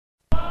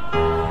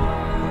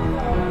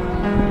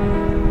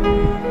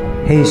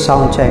Hey,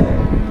 sound check.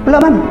 Wala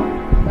man.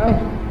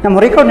 Na mo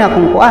record na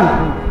akong kuan.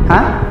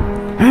 Ha?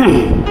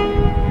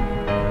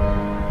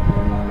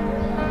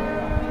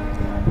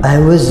 I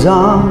was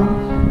young,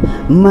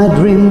 my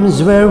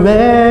dreams were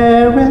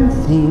rare and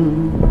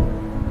thin.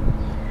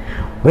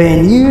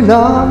 When you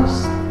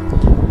lost,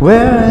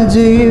 where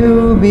do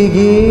you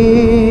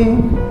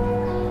begin?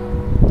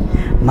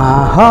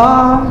 My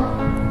heart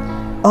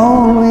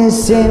always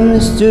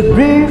seems to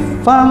drift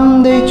from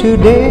day to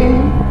day,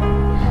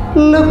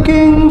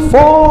 looking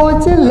for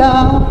the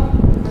love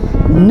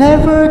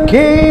never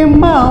came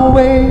my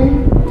way.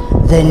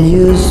 Then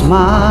you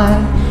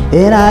smile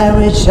and I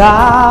reach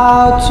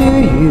out to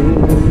you.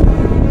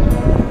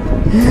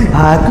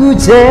 I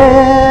could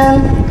tell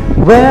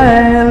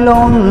we're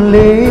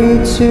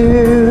lonely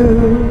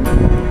too.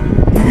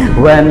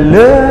 When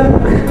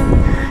look,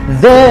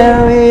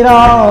 there it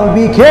all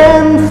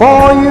began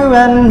for you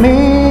and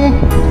me.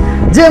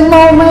 The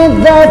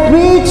moment that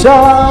we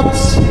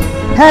touched,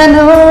 I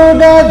know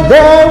that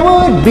there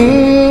would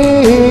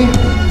be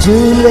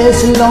two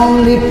less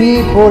lonely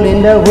people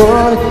in the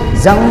world.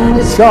 Some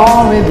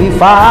story we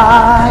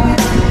find.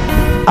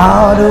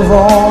 Out of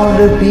all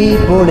the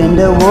people in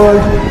the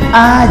world,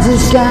 I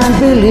just can't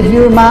believe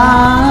you're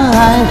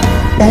mine.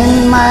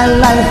 In my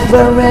life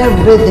where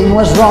everything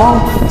was wrong,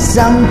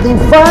 something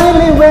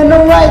finally went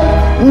right.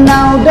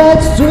 Now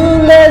that's two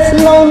less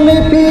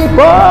lonely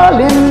people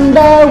in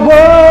the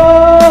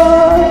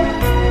world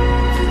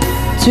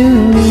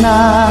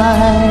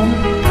tonight.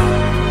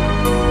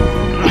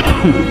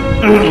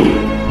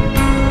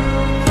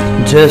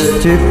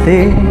 Just to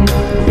think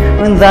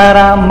that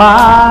I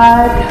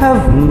might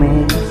have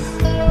missed.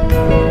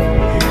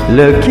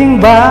 Looking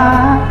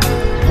back,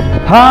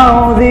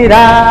 how did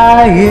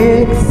I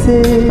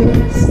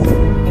exist?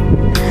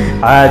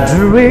 I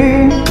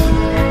dream,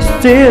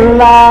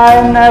 still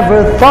I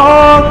never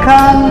thought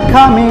I'm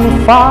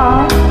coming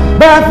far.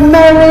 But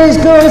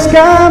marriage goals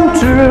come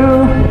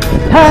true,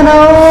 I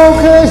know,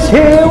 'cause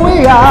here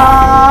we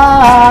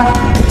are.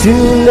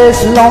 Two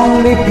less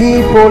lonely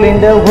people in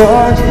the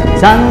world,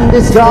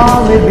 Sunday's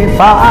gone will be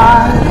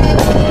fine.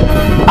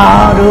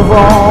 Out of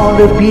all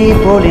the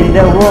people in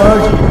the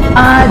world,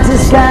 I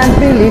just can't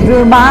believe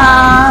you're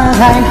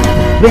mine.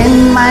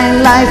 In my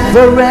life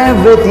where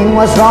everything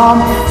was wrong,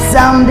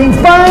 something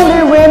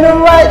finally went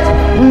right.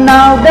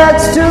 Now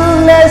that's two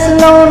less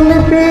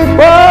lonely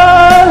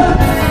people.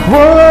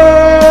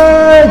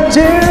 Would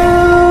you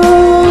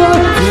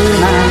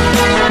tonight?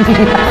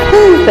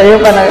 Tayo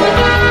pa na.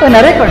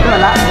 Na-record ko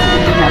na.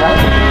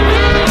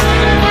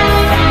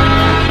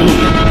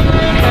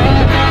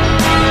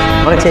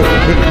 Bakit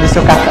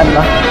disukatan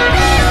ba?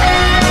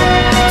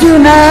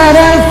 Tonight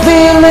I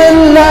feel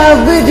in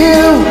love with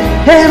you,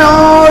 and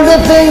all the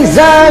things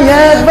I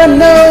ever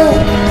knew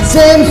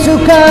seems to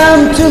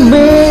come to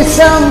me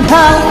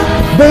somehow.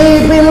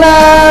 Baby,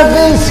 love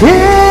is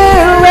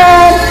here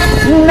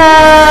and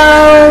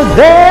now.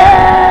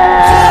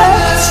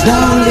 There's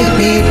lonely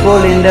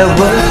people in the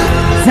world,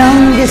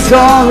 someday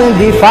all will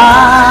be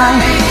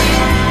fine.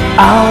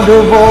 Out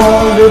of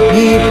all the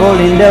people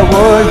in the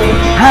world,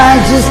 I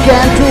just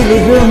can't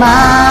believe you're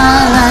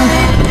mine.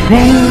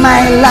 In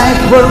my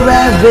life where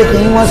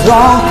everything was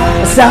wrong,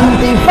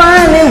 something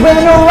finally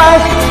went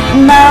right.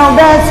 Now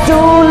that's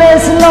two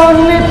less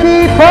lonely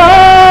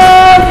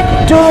people.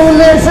 Two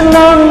less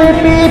lonely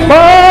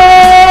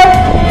people.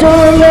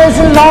 Two less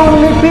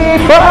lonely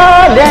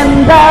people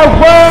in the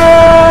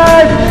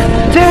world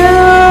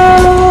tonight.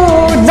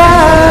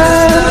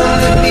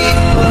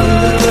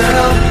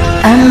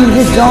 And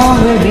this all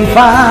will be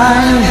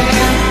fine.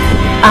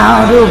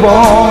 Out of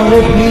all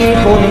the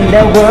people in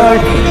the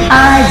world,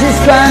 I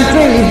just can't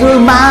believe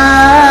you're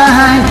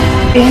mine.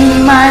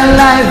 In my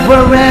life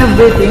where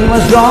everything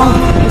was wrong,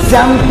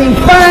 something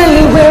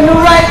finally went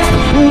right.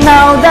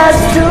 Now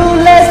that's two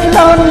less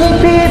lonely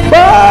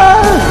people.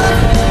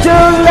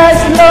 Two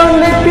less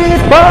lonely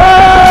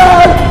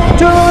people.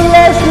 Two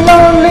less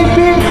lonely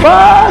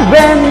people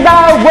in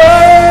the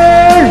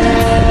world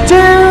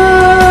tonight.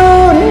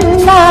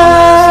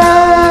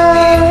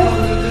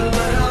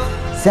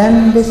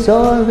 Sunday's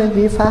all will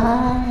be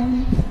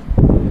fine.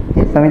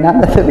 Kami na.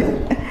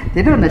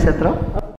 Tidur na siya, tro?